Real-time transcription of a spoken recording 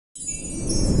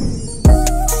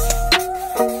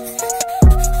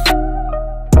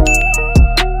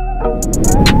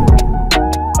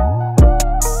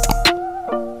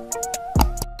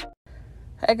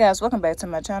Hey guys, welcome back to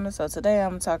my channel. So today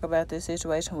I'm going to talk about this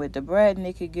situation with the Brat,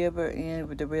 Nicci Gilbert, and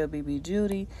with the real BB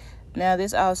Judy. Now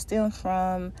this all stems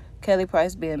from Kelly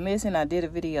Price being missing. I did a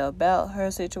video about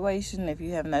her situation. If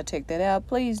you have not checked that out,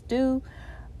 please do.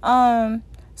 So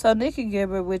Nicci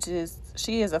Gilbert,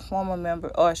 she is a former member,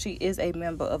 or she is a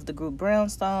member of the group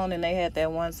Brownstone, and they had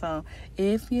that one song,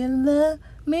 If You Love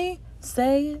Me,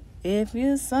 Say It. If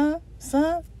you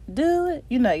do it.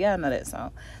 Y'all know that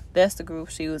song. That's the group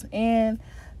she was in.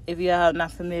 If y'all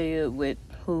not familiar with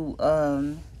who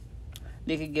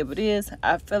Nicci Gilbert is,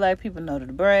 I feel like people know the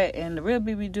Brat and the real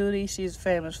BB Judy. She's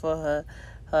famous for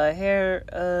her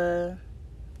hair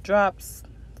drops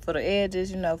for the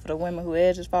edges. For the women who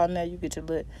edges falling out, you get your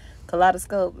little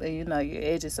kaleidoscope, and your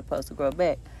edge is supposed to grow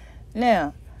back.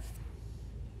 Now,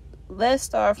 let's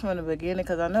start from the beginning,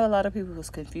 because I know a lot of people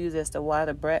was confused as to why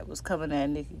the Brat was coming at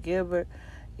Nicci Gilbert,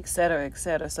 etc.,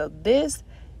 etc. So this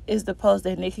is the post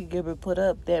that Nicci Gilbert put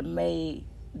up that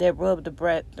rubbed the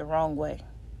Brat the wrong way.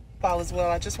 All is well.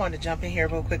 I just wanted to jump in here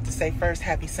real quick to say, first,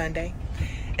 happy Sunday.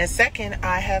 And second,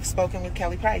 I have spoken with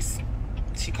Kelly Price.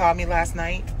 She called me last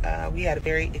night. We had a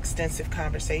very extensive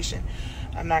conversation.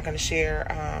 I'm not going to share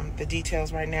the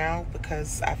details right now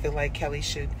because I feel like Kelly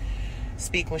should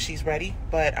speak when she's ready.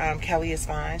 But Kelly is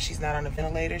fine. She's not on a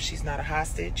ventilator. She's not a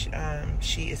hostage.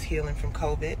 She is healing from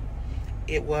COVID.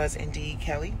 It was indeed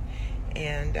Kelly.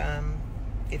 And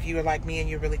if you are like me and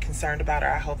you're really concerned about her,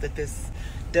 I hope that this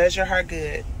does your heart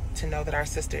good to know that our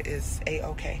sister is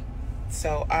A-okay.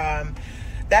 So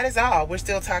that is all. We're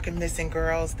still talking Missing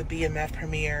Girls, the BMF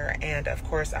premiere, and of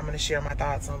course I'm going to share my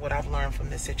thoughts on what I've learned from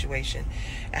this situation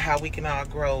and how we can all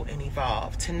grow and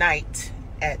evolve tonight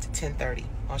at 10:30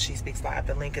 on She Speaks Live.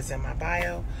 The link is in my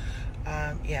bio.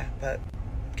 Yeah, but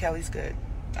Kelly's good.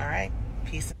 All right,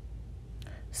 peace.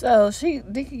 So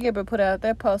Nicci Gilbert put out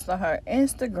that post on her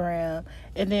Instagram,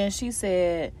 and then she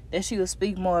said that she would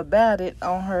speak more about it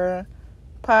on her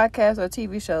podcast or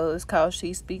TV show. It's called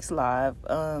She Speaks Live.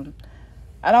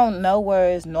 I don't know where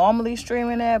it's normally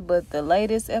streaming at, but the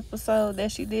latest episode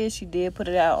that she did put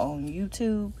it out on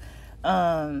YouTube.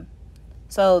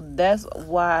 So that's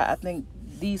why I think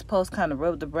these posts kind of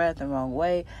rubbed the Brat the wrong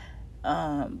way.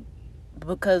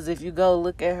 Because if you go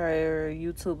look at her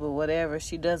YouTube or whatever,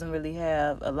 she doesn't really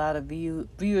have a lot of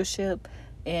viewership.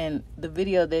 And the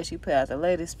video that she put out, the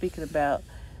latest, speaking about,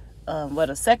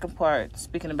 the second part,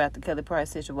 speaking about the Kelly Price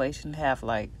situation, have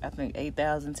I think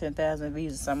 8,000, 10,000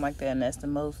 views or something like that, and that's the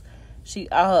most.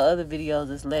 All her other videos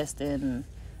is less than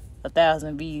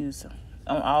 1,000 views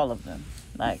on all of them.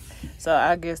 So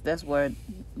I guess that's where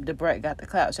the Brat got the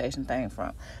clout chasing thing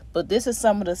from. But this is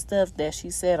some of the stuff that she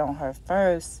said on her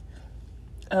first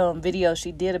video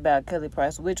she did about Kelly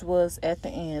Price, which was at the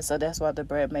end. So that's why the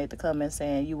Brat made the comment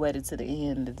saying, you waited to the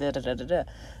end, da da da da da.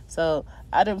 So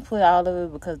I didn't put all of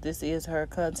it because this is her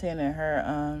content and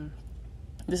her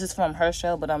this is from her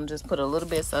show, but I'm just put a little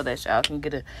bit so that y'all can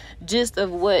get a gist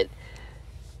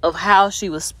of how she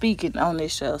was speaking on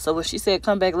this show. So when she said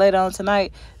come back later on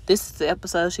tonight, this is the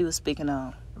episode she was speaking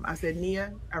on. I said,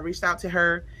 Nia, I reached out to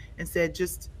her and said,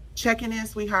 just checking in,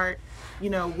 sweetheart.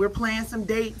 We're playing some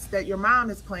dates that your mom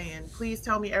is playing. Please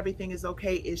tell me everything is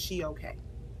okay. Is she okay?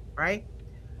 Right?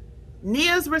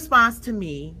 Nia's response to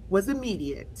me was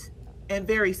immediate and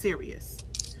very serious.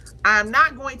 I'm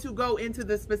not going to go into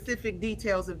the specific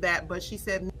details of that, but she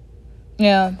said...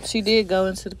 Yeah, she did go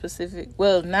into the specific...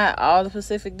 Well, not all the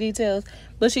specific details,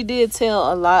 but she did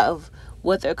tell a lot of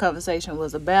what their conversation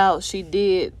was about. She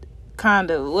did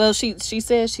kind of... Well, she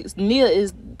said Nia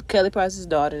is Kelly Price's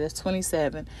daughter, that's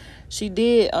 27. She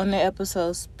did on the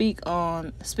episode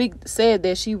said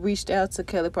that she reached out to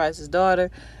Kelly Price's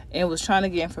daughter and was trying to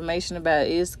get information about,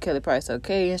 is Kelly Price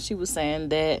okay? And she was saying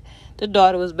that the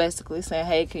daughter was basically saying,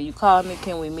 hey, can you call me?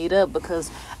 Can we meet up?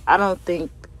 Because I don't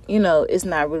think, it's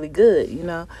not really good,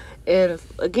 And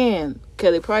again,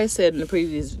 Kelly Price said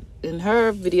in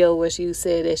her video where she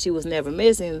said that she was never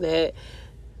missing, that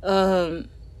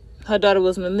her daughter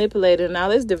was manipulated and all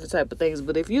this different type of things.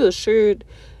 But if you assured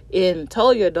and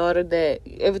told your daughter that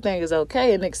everything is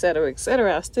okay and et cetera,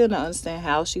 I still don't understand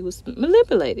how she was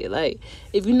manipulated.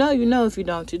 If you know, you know. If you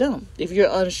don't, you don't. If you're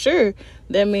unsure,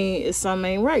 that means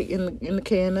something ain't right in the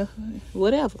can of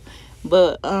whatever.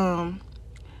 But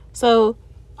so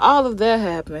all of that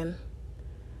happened,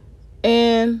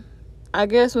 and I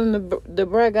guess when the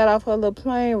Brat got off her little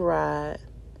plane ride,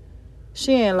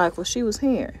 she ain't like what she was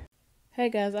hearing. Hey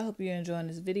guys, I hope you're enjoying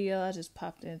this video. I just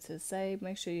popped in to say,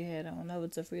 make sure you head on over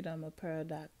to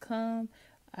FreeDomeApparel.com.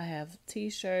 I have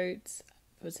t-shirts,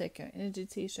 Protect Your Energy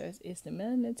t-shirts, It's the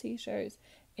Melanin t-shirts,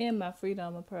 and my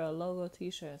FreeDome Apparel logo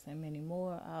t-shirts, and many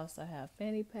more. I also have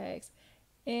fanny packs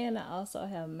And I also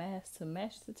have masks to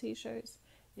match the t-shirts.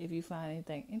 If you find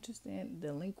anything interesting,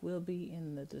 the link will be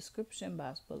in the description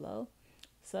box below.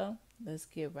 So let's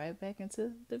get right back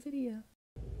into the video.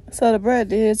 So the Brat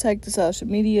did take to social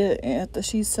media, and after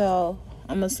she saw,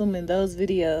 I'm assuming, those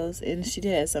videos, and she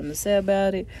had something to say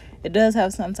about it. It does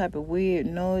have some type of weird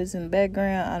noise in the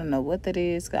background. I don't know what that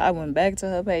is. I went back to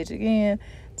her page again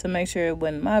to make sure it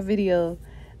wasn't my video,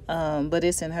 but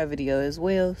it's in her video as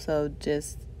well. So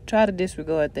just try to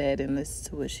disregard that and listen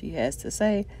to what she has to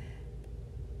say.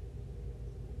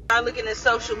 I'm looking at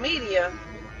social media.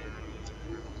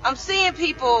 I'm seeing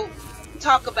people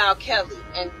talk about Kelly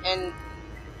and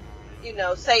you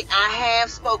know, say I have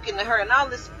spoken to her and all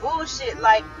this bullshit.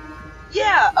 Like,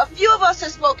 yeah, a few of us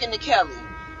have spoken to Kelly.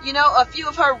 You know, a few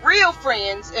of her real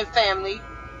friends and family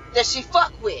that she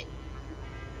fuck with.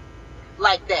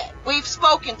 Like that. We've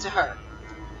spoken to her.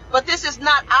 But this is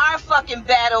not our fucking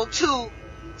battle to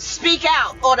speak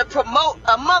out or to promote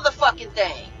a motherfucking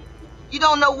thing. You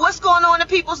don't know what's going on in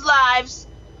people's lives.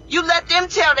 You let them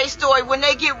tell their story when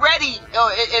they get ready.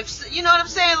 Or if, you know what I'm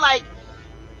saying? Like,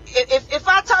 if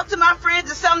I talk to my friends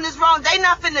and something is wrong, they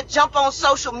not finna jump on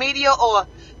social media or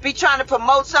be trying to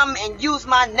promote something and use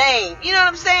my name. You know what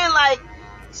I'm saying? Like,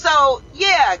 so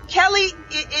yeah, Kelly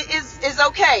is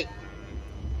okay.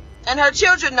 And her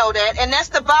children know that, and that's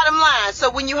the bottom line.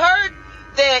 So when you heard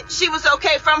that she was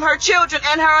okay from her children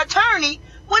and her attorney,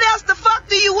 what else the fuck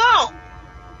do you want?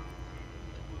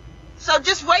 So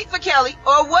just wait for Kelly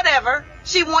or whatever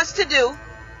she wants to do.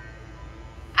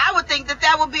 I would think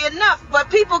that would be enough, but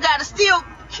people got to still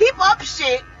keep up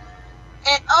shit.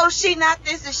 And oh, she not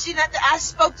this and she not that. I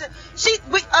spoke to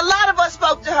a lot of us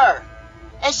spoke to her,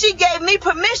 and she gave me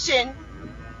permission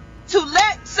to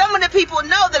let some of the people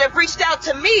know that have reached out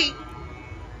to me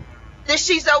that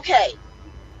she's okay,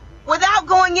 without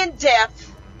going in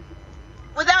depth,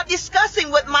 without discussing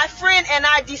what my friend and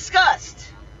I discussed,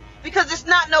 because it's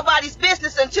not nobody's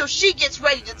business until she gets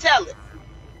ready to tell it.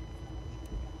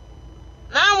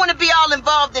 Now, I don't want to be all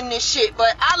involved in this shit,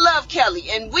 but I love Kelly,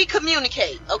 and we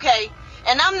communicate, okay?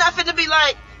 And I'm not finna be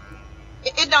like,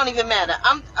 it don't even matter.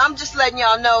 I'm just letting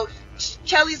y'all know,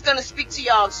 Kelly's gonna speak to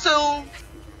y'all soon.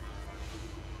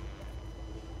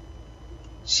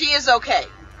 She is okay.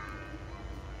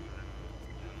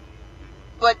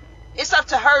 But it's up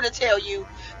to her to tell you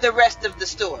the rest of the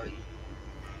story.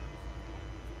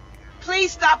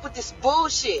 Please stop with this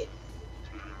bullshit.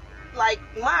 Like,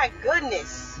 my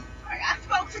goodness. I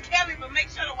spoke to Kelly, but make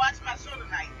sure to watch my show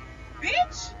tonight.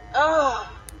 Bitch!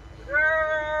 Oh.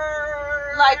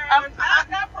 Girl. Like, I'm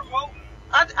not promoting.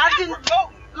 I didn't,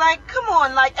 like, come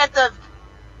on, like, at the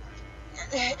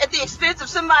expense of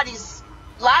somebody's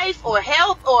life or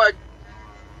health or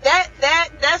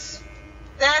that's,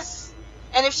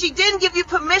 and if she didn't give you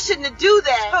permission to do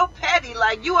that, so petty.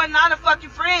 Like, you are not a fucking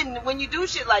friend when you do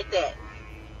shit like that.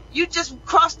 You just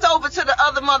crossed over to the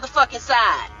other motherfucking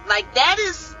side. Like, that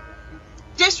is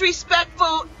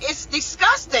disrespectful. It's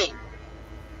disgusting.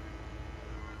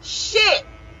 Shit.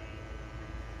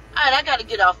 Alright, I gotta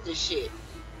get off this shit.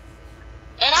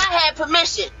 And I had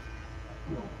permission.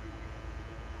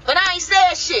 But I ain't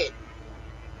said shit.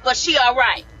 But she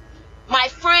alright. My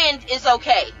friend is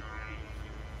okay.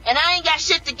 And I ain't got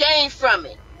shit to gain from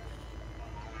it.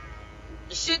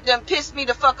 The shit done pissed me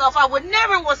the fuck off. I would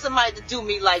never want somebody to do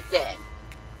me like that.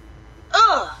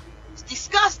 Ugh. It's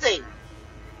disgusting.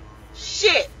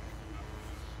 Shit.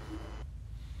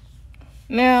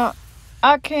 Now,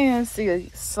 I can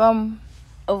see some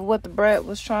of what the Brat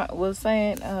was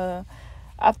saying.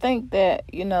 I think that,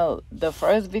 you know, the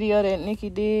first video that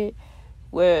Nicci did,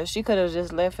 where she could have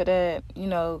just left it at, you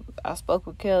know, I spoke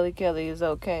with Kelly. Kelly is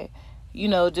okay. You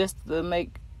know, just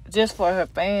for her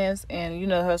fans and, you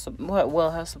know, her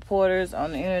supporters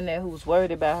on the internet who was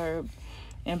worried about her,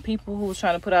 and people who was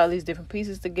trying to put all these different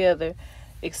pieces together,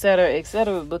 etc.,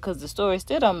 because the story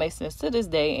still don't make sense to this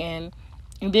day, and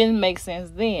it didn't make sense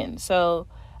then. So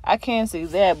I can see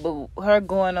that, but her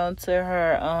going on to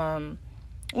her,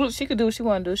 well, she could do what she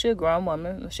want to do. She's a grown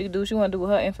woman. She could do what she want to do with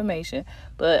her information.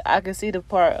 But I can see the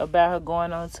part about her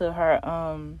going on to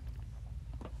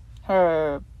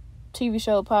her TV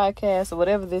show, podcast, or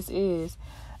whatever this is,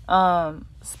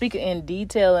 speaking in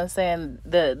detail and saying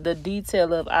the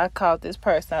detail of, I caught this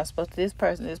person, I spoke to this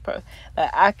person. Like,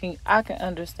 I can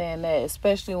understand that,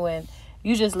 especially when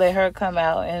you just let her come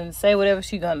out and say whatever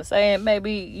she's gonna say, and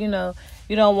maybe, you know,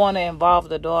 you don't want to involve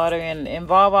the daughter and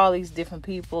involve all these different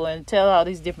people and tell all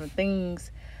these different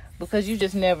things, because you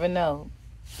just never know.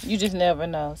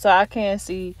 So I can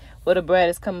see where the Brat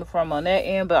is coming from on that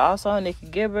end, but also on Nicci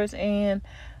Gilbert's end.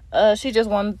 She just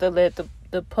wanted to let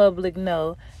the public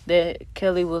know that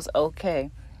Kelly was okay.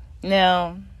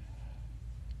 Now,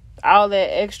 all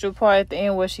that extra part at the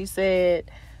end where she said,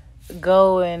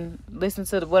 go and listen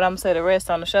to what I'm saying, the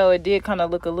rest on the show, it did kind of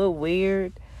look a little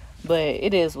weird, but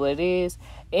it is what it is.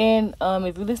 And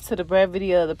if you listen to the Brat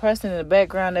video, the person in the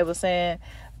background that was saying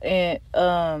and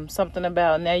something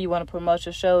about now you want to promote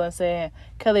your show and saying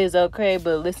Kelly is okay,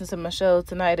 but listen to my show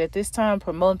tonight at this time,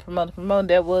 promote,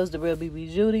 that was the real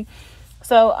BB Judy.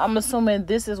 So I'm assuming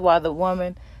this is why the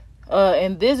woman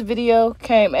in this video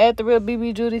came at the real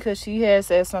BB Judy, because she had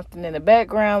said something in the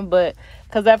background. But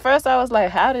because at first I was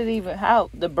like, how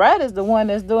the Brat is the one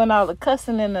that's doing all the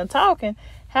cussing and the talking,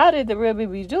 how did the real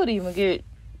BB Judy even get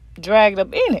dragged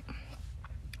up in it?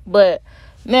 But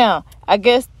now I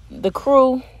guess the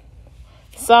crew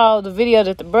saw the video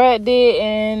that the Brat did,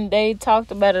 and they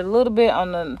talked about it a little bit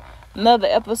on another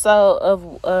episode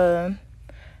of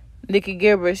Nicci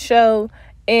Gilbert's show.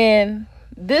 And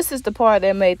this is the part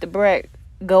that made the Brat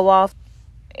go off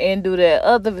and do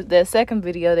that second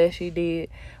video that she did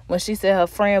when she said her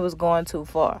friend was going too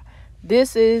far.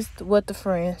 This is what the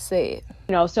friend said.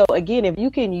 So again, if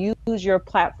you can use your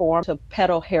platform to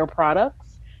peddle hair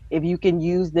products, if you can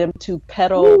use them to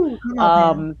peddle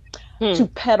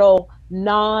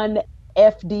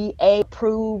non-FDA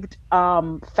approved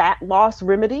fat loss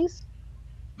remedies,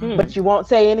 but you won't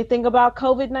say anything about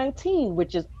COVID-19,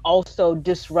 which is also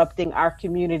disrupting our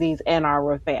communities and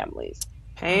our families.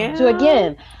 Pam? So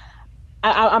again,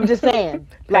 I'm just saying,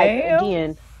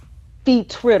 again, feed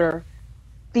Twitter,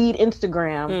 feed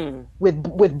Instagram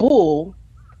with bull,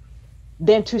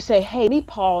 than to say, hey, let me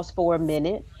pause for a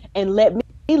minute and let me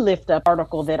lift up an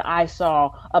article that I saw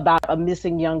about a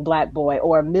missing young Black boy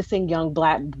or a missing young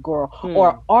Black girl,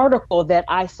 or article that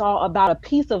I saw about a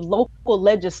piece of local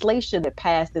legislation that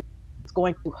passed that's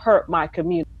going to hurt my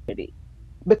community.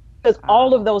 Because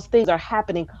all of those things are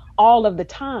happening all of the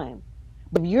time.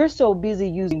 But if you're so busy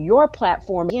using your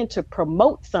platform to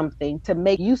promote something to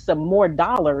make you some more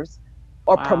dollars,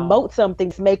 or promote something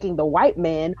that's making the white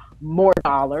man more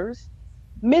dollars,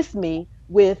 miss me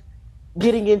with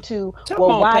getting into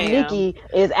why Nicci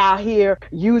is out here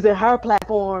using her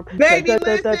platform. Baby,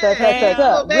 listen,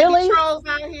 little baby really? trolls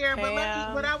out here.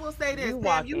 But I will say this,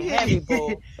 Pam, you heavy,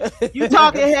 bull. You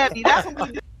talking heavy. That's what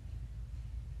we do.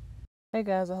 Hey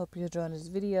guys, I hope you're enjoying this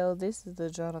video. This is the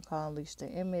journal called Unleash the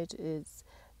Image. It's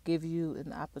give you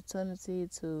an opportunity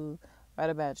to write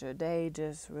about your day,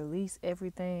 just release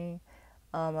everything.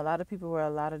 A lot of people wear a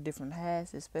lot of different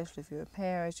hats, especially if you're a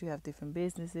parent, you have different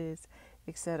businesses,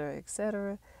 etc.,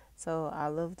 etc. So I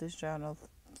love this journal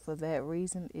for that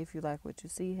reason. If you like what you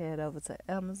see, head over to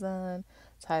Amazon,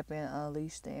 type in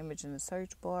Unleash the Image in the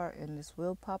search bar, and this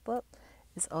will pop up.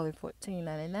 It's only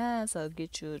 $14.99, so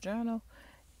get you a journal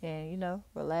and,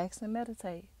 relax and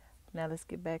meditate. Now let's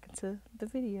get back into the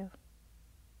video.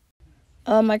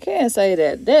 I can't say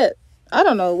that I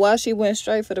don't know why she went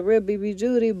straight for the real BB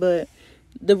Judy, but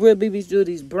the real BB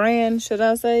Judy's brand, should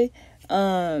I say.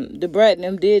 The Brat and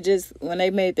them did just, when they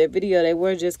made that video, they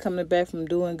were just coming back from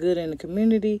doing good in the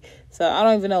community. So I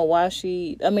don't even know why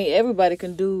everybody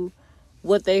can do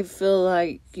what they feel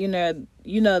like,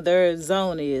 their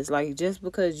zone is. Like, just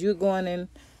because you're going in,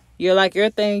 your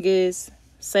thing is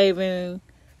saving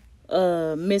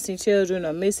missing children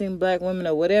or missing Black women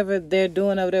or whatever they're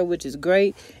doing over there, which is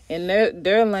great, and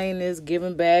their lane is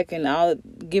giving back in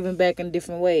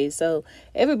different ways. So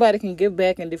everybody can give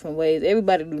back in different ways.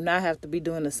 Everybody do not have to be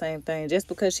doing the same thing. Just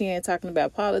because she ain't talking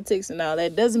about politics and all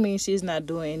that doesn't mean she's not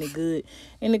doing any good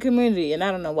in the community. And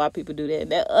I don't know why people do that.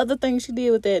 That other thing she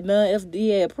did with that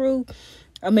non-FDA approved,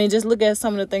 just look at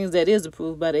some of the things that is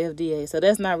approved by the FDA. So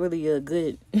that's not really a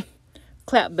good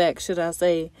clapback, should I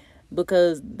say,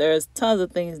 because there's tons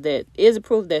of things that is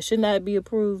approved that should not be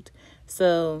approved.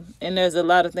 So, and there's a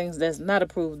lot of things that's not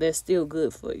approved that's still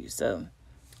good for you. So,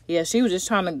 yeah, she was just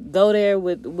trying to go there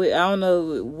with I don't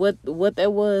know what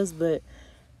that was, but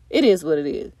it is what it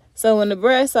is. So when the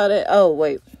Brat saw that,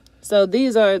 so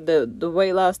these are the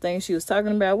weight loss things she was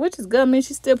talking about, which is good.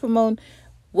 She's still promoting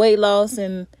weight loss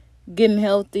and getting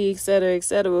healthy, etc.,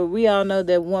 etc. We all know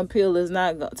that one pill is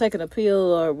not taking a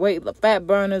pill or fat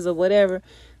burners or whatever.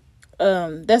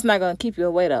 That's not going to keep your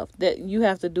weight off. That you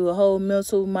have to do a whole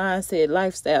mental mindset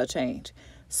lifestyle change.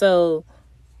 So,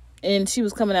 and she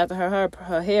was coming after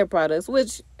her hair products,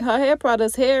 which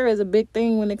hair is a big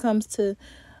thing when it comes to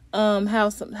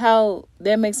how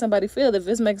that makes somebody feel. If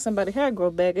it's making somebody's hair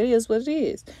grow back, it is what it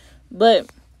is. But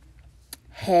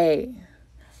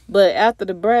after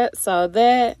the Brat saw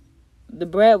that, the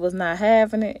Brat was not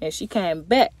having it, and she came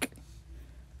back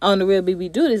on the real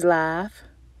BB Judy's live.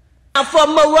 For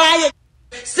Mariah.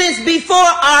 Since before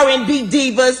R&B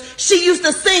divas, she used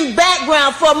to sing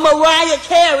background for Mariah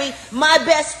Carey, my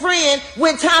best friend,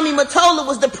 when Tommy Mottola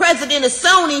was the president of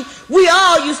Sony. We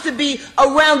all used to be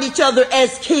around each other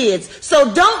as kids.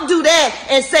 So don't do that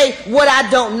and say what I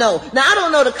don't know. Now, I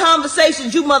don't know the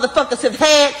conversations you motherfuckers have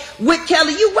had with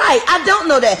Kelly. You right, I don't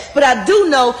know that. But I do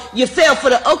know you fell for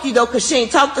the okie doke because she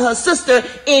ain't talked to her sister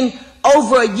in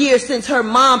over a year since her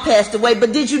mom passed away.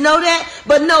 But did you know that?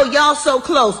 But no, y'all so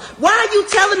close. Why are you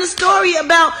telling the story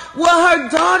about what her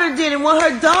daughter did and what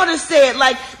her daughter said?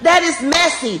 Like, that is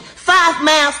messy. 5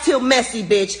 miles till messy,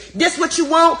 bitch. This what you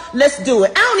want? Let's do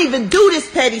it. I don't even do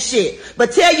this petty shit.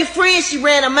 But tell your friend she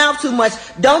ran her mouth too much.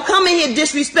 Don't come in here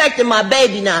disrespecting my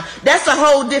baby now. That's a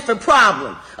whole different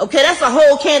problem. Okay, that's a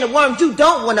whole can of worms you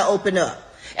don't want to open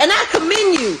up. And I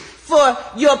commend you for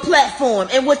your platform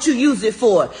and what you use it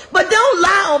for. But don't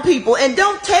lie on people and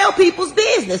don't tell people's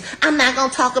business. I'm not going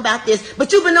to talk about this,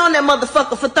 but you've been on that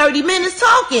motherfucker for 30 minutes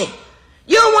talking.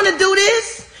 You don't want to do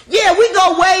this? Yeah, we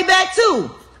go way back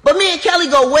too. But me and Kelly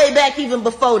go way back even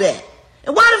before that.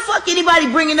 And why the fuck anybody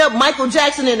bringing up Michael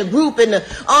Jackson in the group and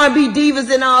the R&B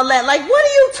divas and all that? Like, what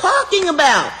are you talking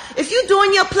about? If you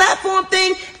doing your platform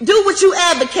thing, do what you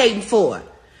advocating for.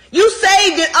 You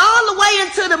saved it all the way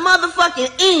into the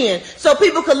motherfucking end so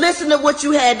people could listen to what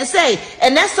you had to say.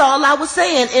 And that's all I was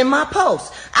saying in my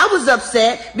post. I was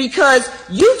upset because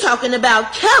you talking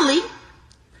about Kelly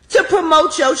to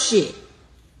promote your shit.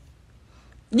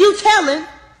 You telling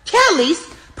Kelly's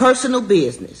personal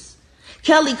business.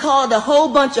 Kelly called a whole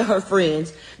bunch of her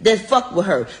friends that fucked with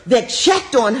her, that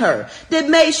checked on her, that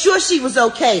made sure she was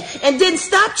okay, and didn't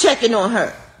stop checking on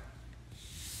her.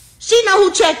 She know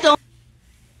who checked on.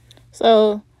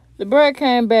 So the Brat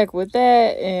came back with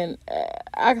that, and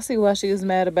I can see why she was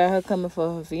mad about her coming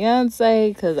for her fiance,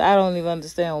 because I don't even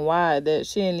understand why that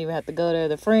she didn't even have to go there.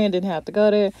 The friend didn't have to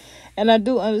go there. And I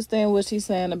do understand what she's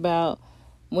saying about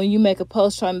when you make a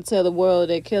post trying to tell the world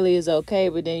that Kelly is okay,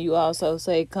 but then you also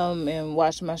say, come and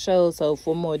watch my show so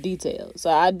for more details.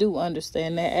 So I do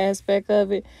understand that aspect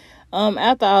of it.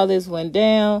 After all this went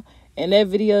down, and that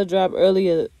video dropped early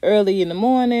in the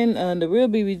morning, the real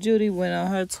BB Judy went on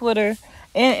her Twitter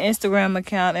and Instagram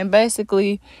account and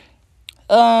basically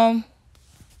kind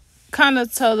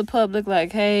of told the public,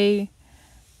 like, hey,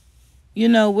 you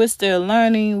know, we're still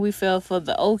learning. We fell for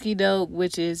the okie doke,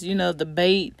 which is, you know, the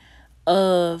bait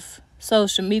of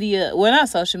social media. Well, not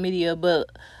social media, but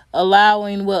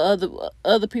allowing what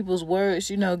other people's words,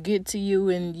 you know, get to you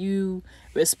and you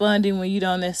responding when you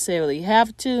don't necessarily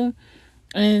have to.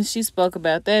 And she spoke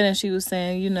about that, and she was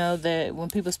saying, you know, that when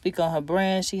people speak on her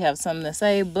brand, she have something to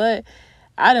say. But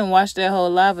I didn't watch that whole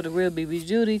live of the real BB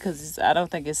Judy because I don't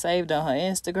think it's saved on her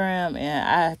Instagram, and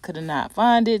I could not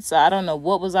find it. So I don't know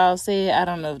what was all said. I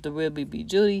don't know if the real BB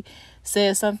Judy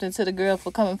said something to the girl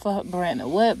for coming for her brand or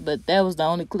what, but that was the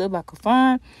only clip I could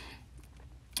find.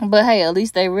 But hey, at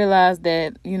least they realized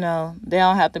that, you know, they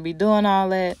don't have to be doing all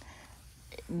that.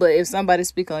 But if somebody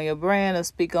speak on your brand or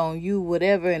speak on you,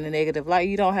 whatever, in a negative light,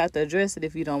 you don't have to address it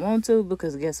if you don't want to,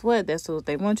 because guess what? That's what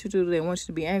they want you to do. They want you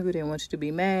to be angry. They want you to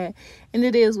be mad. And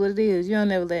it is what it is. You don't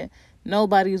never let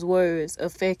nobody's words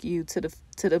affect you to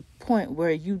the point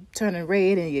where you turning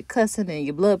red and you're cussing and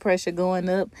your blood pressure going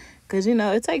up, because, you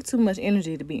know, it takes too much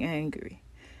energy to be angry.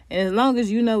 And as long as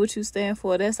you know what you stand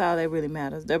for, that's all that really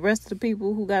matters. The rest of the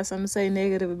people who got something to say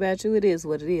negative about you, it is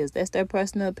what it is. That's their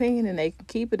personal opinion, and they can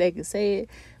keep it, they can say it,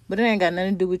 but it ain't got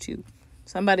nothing to do with you.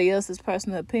 Somebody else's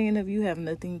personal opinion of you have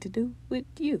nothing to do with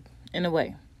you, in a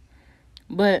way.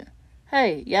 But,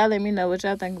 hey, y'all let me know what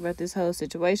y'all think about this whole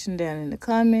situation down in the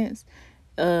comments.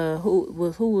 Who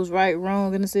was right,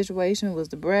 wrong in the situation? Was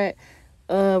the Brat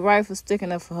right for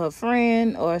sticking up for her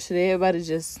friend, or should everybody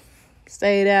just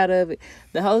stayed out of it?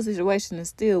 The whole situation is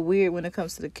still weird when it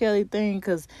comes to the Kelly thing,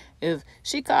 because if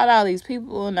she called all these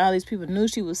people and all these people knew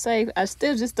she was safe, I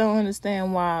still just don't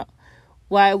understand why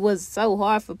it was so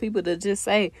hard for people to just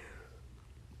say,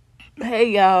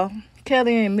 hey, y'all,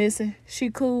 Kelly ain't missing, she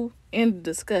cool, end the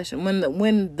discussion.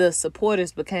 When the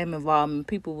supporters became involved and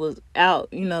people was out,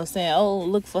 you know, saying, oh,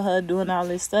 look for her doing all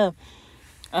this stuff,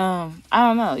 I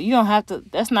don't know, you don't have to,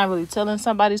 that's not really telling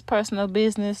somebody's personal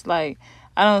business. Like,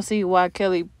 I don't see why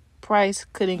Kelly Price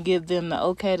couldn't give them the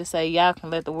okay to say, y'all can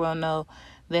let the world know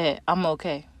that I'm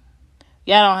okay.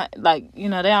 Y'all don't, like, you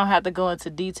know, they don't have to go into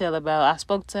detail about, I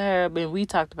spoke to her, but we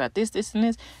talked about this, and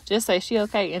this. Just say she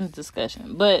okay in the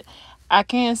discussion. But I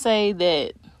can say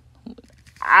that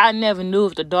I never knew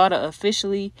if the daughter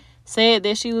officially said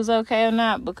that she was okay or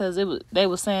not, because they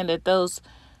were saying that those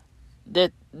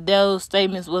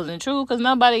statements wasn't true, because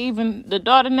nobody, even the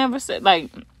daughter, never said, like,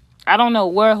 I don't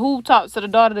know who talked to the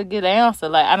daughter to get an answer.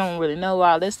 Like, I don't really know where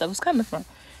all this stuff was coming from.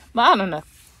 But I don't know.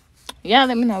 Y'all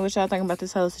let me know what y'all think about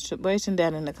this whole situation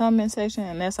down in the comment section.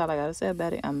 And that's all I got to say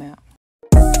about it. I'm out.